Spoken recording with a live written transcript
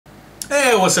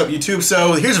Hey, what's up YouTube?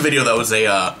 So here's a video that was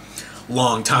a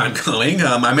long time coming.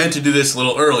 I meant to do this a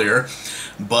little earlier,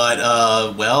 but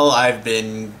well, I've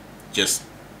been just,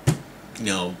 you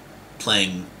know,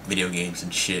 playing video games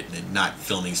and shit and not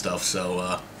filming stuff,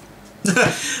 so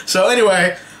so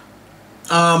anyway,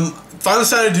 finally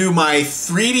decided to do my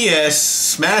 3DS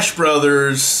Smash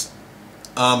Brothers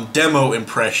demo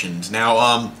impressions.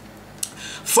 Now,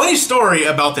 funny story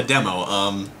about the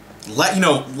demo.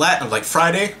 Like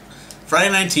Friday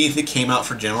 19th, it came out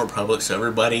for general public, so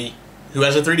everybody who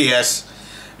has a 3DS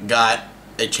got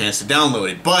a chance to download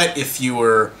it. But if you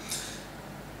were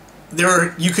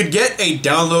you could get a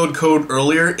download code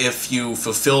earlier if you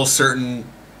fulfill certain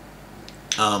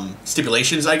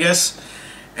stipulations, I guess.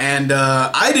 And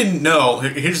I didn't know.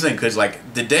 Here's the thing, because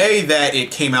like the day that it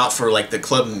came out for like the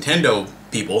Club Nintendo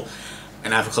people,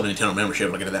 and I have a Club Nintendo membership,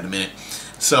 I'll get to that in a minute.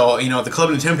 So you know, the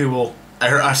Club Nintendo people,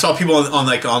 I saw people on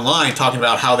like online talking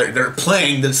about how they're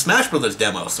playing the Smash Brothers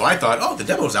demo. So I thought, oh, the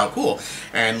demo's out, cool.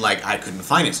 And like I couldn't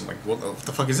find it. So I'm like, what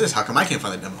the fuck is this? How come I can't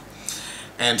find the demo?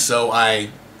 And so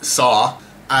I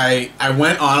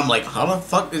went on. I'm like, how the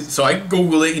fuck is? So I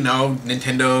Googled it, you know,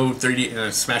 Nintendo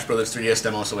 3D Smash Brothers 3DS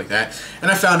demo, stuff like that.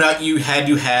 And I found out you had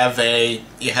to have a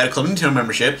Club Nintendo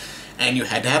membership, and you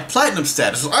had to have platinum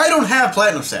status. So I don't have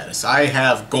platinum status. I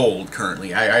have gold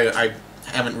currently. I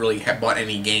haven't really bought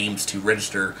any games to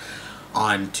register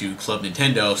on to Club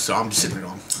Nintendo, so I'm just sitting there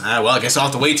going, well, I guess I'll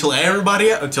have to wait till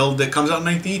until it comes out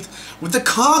 19th with the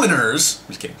commoners. I'm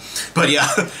just kidding. But yeah,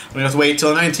 I'm gonna have to wait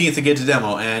till the 19th to get to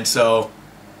demo. And so,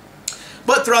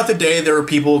 but throughout the day there were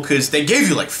people, because they gave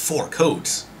you like 4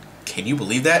 codes. Can you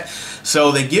believe that?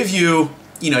 So they give you,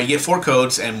 you know, you get 4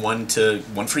 codes, and one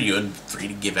for you and 3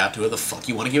 to give out to who the fuck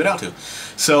you want to give it out to.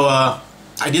 So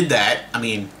I did that. I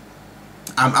mean,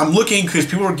 I'm looking, because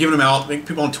people were giving them out,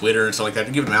 people on Twitter and stuff like that,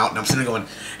 they're giving them out, and I'm sitting there going,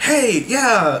 hey,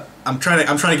 yeah, I'm trying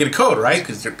to get a code, right?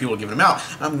 Because people are giving them out.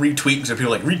 I'm retweeting, so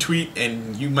people are like, retweet,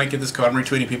 and you might get this code. I'm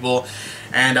retweeting people,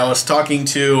 and I was talking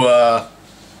to,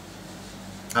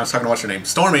 what's her name,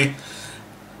 Stormy,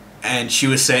 and she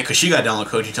was saying, because she got a download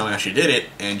code, she told me how she did it,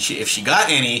 and if she got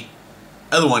any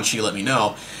other one, she let me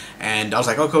know, and I was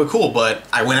like, okay, cool, but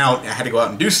I went out, I had to go out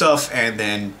and do stuff, and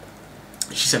then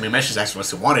she sent me a message asking if I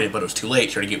still wanted it, but it was too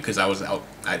late because I was out.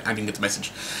 I didn't get the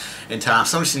message in time.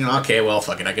 So I'm just thinking, okay, well,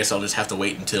 fuck it. I guess I'll just have to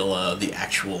wait until the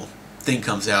actual thing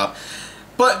comes out.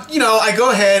 But, you know, I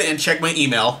go ahead and check my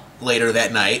email later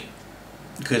that night,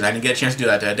 because I didn't get a chance to do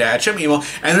that that day. I checked my email,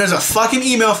 and there's a fucking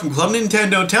email from Club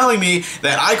Nintendo telling me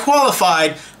that I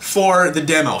qualified for the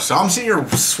demo. So I'm sitting here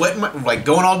sweating, like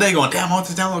going all day going, damn, I want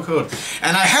this download code.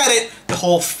 And I had it the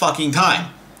whole fucking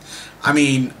time. I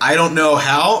mean, I don't know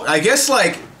how. I guess,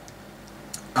 like,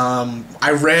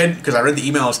 I read the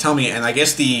email it was telling me, and I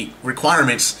guess the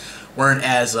requirements weren't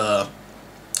as,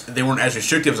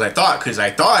 restrictive as I thought, because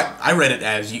I read it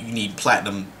as you need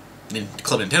platinum in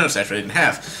Club Nintendo status, which I didn't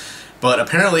have. But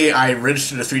apparently I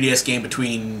registered a 3DS game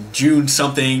between June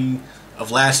something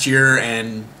of last year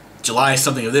and July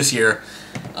something of this year.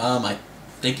 I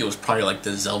think it was probably like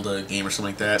the Zelda game or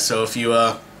something like that. So if you,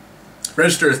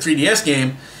 register a 3DS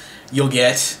game, you'll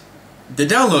get the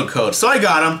download code. So I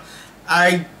got them.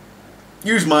 I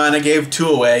used mine. I gave 2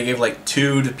 away. I gave like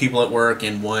 2 to people at work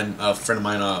and 1 a friend of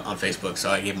mine on Facebook. So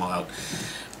I gave them all out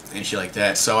and shit like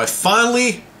that. So I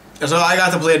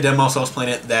got to play a demo, so I was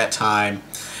playing it that time.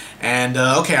 And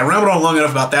okay, I rambled on long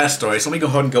enough about that story, so let me go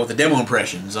ahead and go with the demo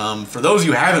impressions. For those of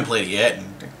you who haven't played it yet,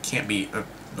 and it can't be, the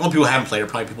only people who haven't played it are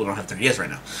probably people who don't have 3DS right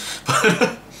now.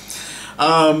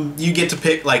 But you get to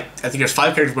pick, like, I think there's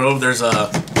 5 characters, but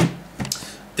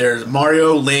there's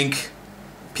Mario, Link,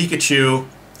 Pikachu,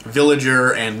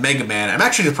 Villager, and Mega Man. I'm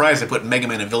actually surprised they put Mega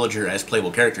Man and Villager as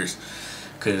playable characters,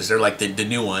 because they're like the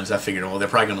new ones. I figured, well, they're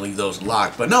probably going to leave those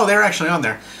locked. But no, they're actually on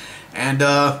there. And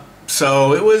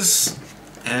so it was,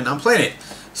 and I'm playing it.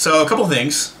 So a couple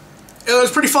things. It was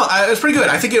pretty fun. It was pretty good.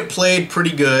 I think it played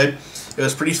pretty good. It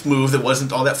was pretty smooth. It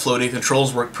wasn't all that floaty.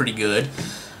 Controls worked pretty good.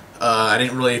 I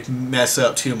didn't really mess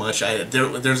up too much.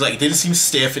 There's like, it didn't seem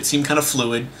stiff. It seemed kind of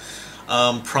fluid.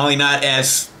 Probably not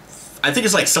as, I think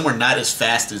it's like somewhere not as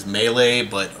fast as Melee,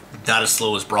 but not as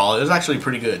slow as Brawl. It was actually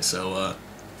pretty good, so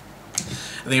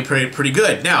I think it's pretty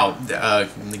good. Now,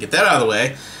 let me get that out of the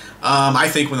way. I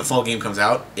think when the fall game comes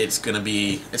out, it's gonna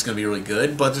be really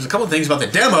good. But there's a couple of things about the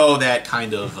demo that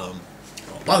kind of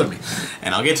bothered me,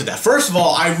 and I'll get to that. First of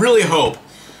all, I really hope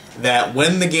that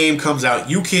when the game comes out,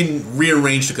 you can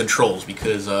rearrange the controls,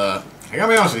 because I gotta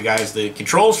be honest with you guys, the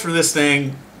controls for this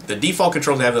thing, the default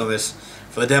controls I have on this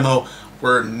for the demo,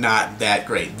 were not that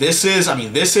great. This is,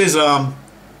 the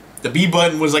B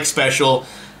button was like special,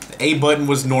 the A button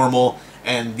was normal,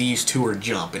 and these two are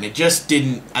jump, and it just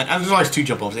didn't. There's always two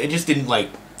jump bumps. It just didn't like.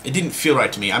 It didn't feel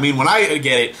right to me. I mean, when I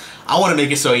get it, I want to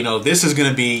make it so, you know, this is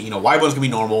gonna be, you know, Y button's gonna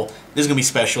be normal. This is gonna be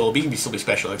special. B can still be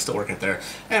special. I can still work it there,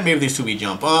 and maybe these two be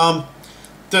jump.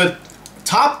 The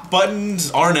top buttons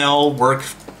R and L work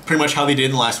pretty much how they did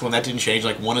in the last one. That didn't change.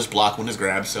 Like one is block, one is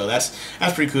grab. So that's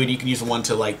pretty good. You can use the one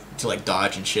to like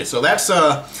dodge and shit. So that's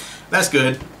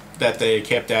good that they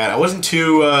kept that. I wasn't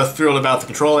too thrilled about the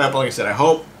control app. Like I said,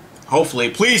 hopefully,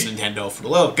 please Nintendo, for the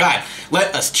love of God,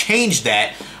 let us change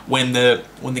that when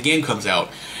the game comes out.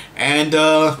 And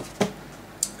that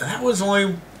was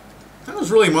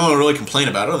really my only really complaint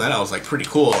about it. Other than that, I was like pretty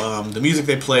cool. The music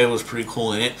they play was pretty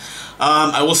cool in it.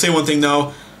 I will say one thing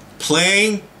though,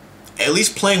 at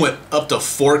least playing with up to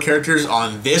 4 characters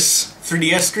on this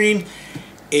 3DS screen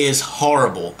is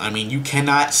horrible. I mean, you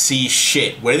cannot see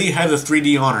shit. Whether you have the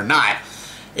 3D on or not,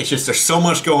 it's just there's so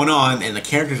much going on, and the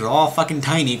characters are all fucking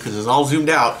tiny because it's all zoomed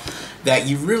out, that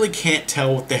you really can't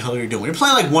tell what the hell you're doing. When you're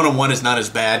playing like one-on-one, it's not as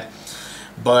bad.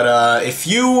 But if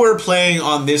you were playing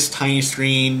on this tiny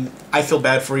screen, I feel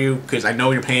bad for you because I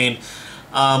know your pain.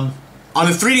 On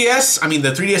the 3DS, I mean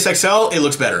the 3DS XL, it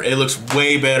looks better. It looks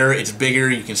way better. It's bigger.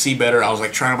 You can see better. I was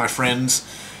like trying on my friend's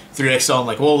 3DS XL. I'm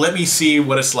like, well, let me see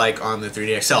what it's like on the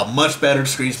 3DS XL. Much better. The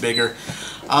screen's bigger.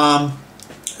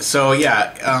 So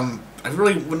yeah, I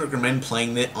really wouldn't recommend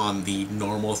playing it on the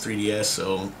normal 3DS.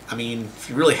 So I mean, if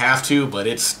you really have to, but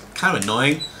it's kind of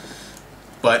annoying.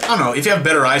 But I don't know, if you have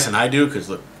better eyes than I do, because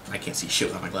look, I can't see shit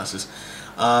without my glasses.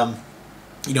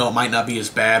 You know, it might not be as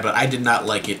bad, but I did not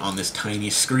like it on this tiny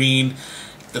screen.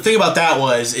 The thing about that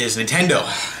is Nintendo,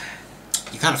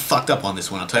 you kind of fucked up on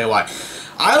this one, I'll tell you why.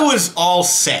 I was all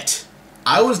set.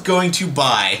 I was going to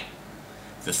buy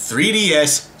the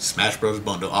 3DS Smash Bros.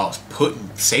 Bundle. I was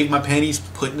saving my pennies,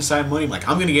 putting aside money. I'm like,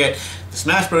 I'm going to get the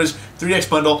Smash Bros. 3DS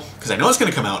Bundle, because I know it's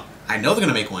going to come out. I know they're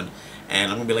going to make one. And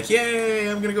I'm going to be like, yay,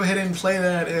 I'm going to go ahead and play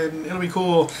that, and it'll be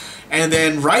cool. And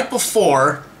then right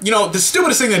before, you know, the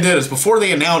stupidest thing they did is before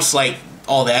they announced, like,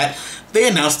 all that, they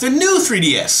announced the new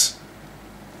 3DS.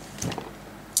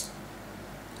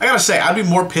 I gotta say, I'd be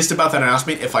more pissed about that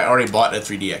announcement if I already bought a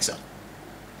 3D XL.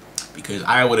 Because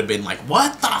I would have been like,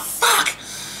 what the fuck?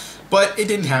 But it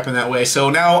didn't happen that way, so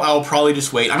now I'll probably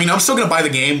just wait. I mean, I'm still going to buy the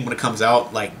game when it comes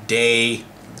out, like, day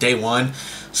one.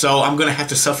 So I'm going to have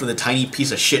to suffer the tiny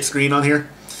piece of shit screen on here.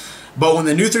 But when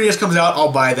the new 3DS comes out,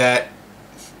 I'll buy that.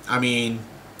 I mean,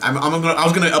 I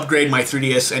was going to upgrade my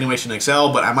 3DS Animation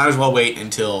XL, but I might as well wait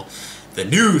until the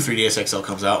new 3DS XL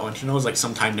comes out, which, you know, is like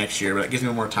sometime next year, but it gives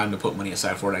me more time to put money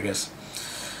aside for it, I guess.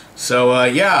 So,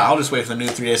 yeah, I'll just wait for the new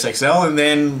 3DS XL and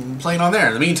then play it on there.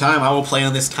 In the meantime, I will play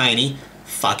on this tiny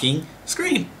fucking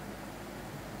screen.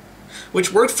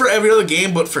 Which worked for every other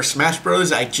game, but for Smash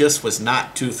Bros, I just was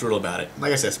not too thrilled about it.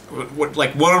 Like I said,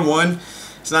 like one-on-one,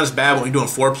 it's not as bad. When you're doing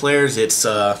 4 players, it's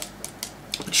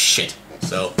shit.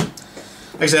 So,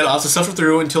 like I said, I'll have to suffer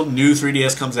through until new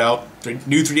 3DS comes out,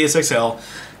 new 3DS XL.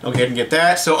 I'll go ahead and get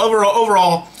that. So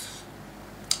overall,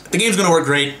 the game's gonna work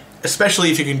great, especially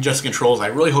if you can adjust the controls. I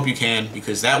really hope you can,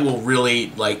 because that will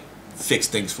really like fix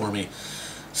things for me.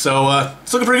 So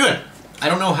it's looking pretty good. I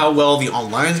don't know how well the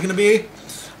online is gonna be.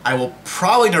 I will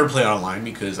probably never play online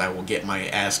because I will get my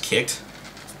ass kicked.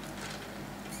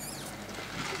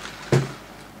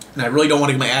 And I really don't want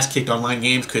to get my ass kicked online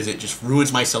games because it just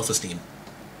ruins my self-esteem.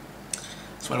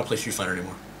 That's why I don't play Street Fighter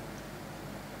anymore.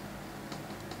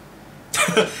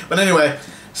 But anyway,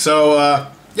 so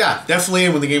yeah, definitely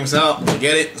when the game is out, we'll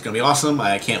get it. It's going to be awesome.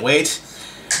 I can't wait.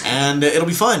 And it'll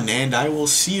be fun. And I will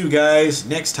see you guys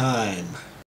next time.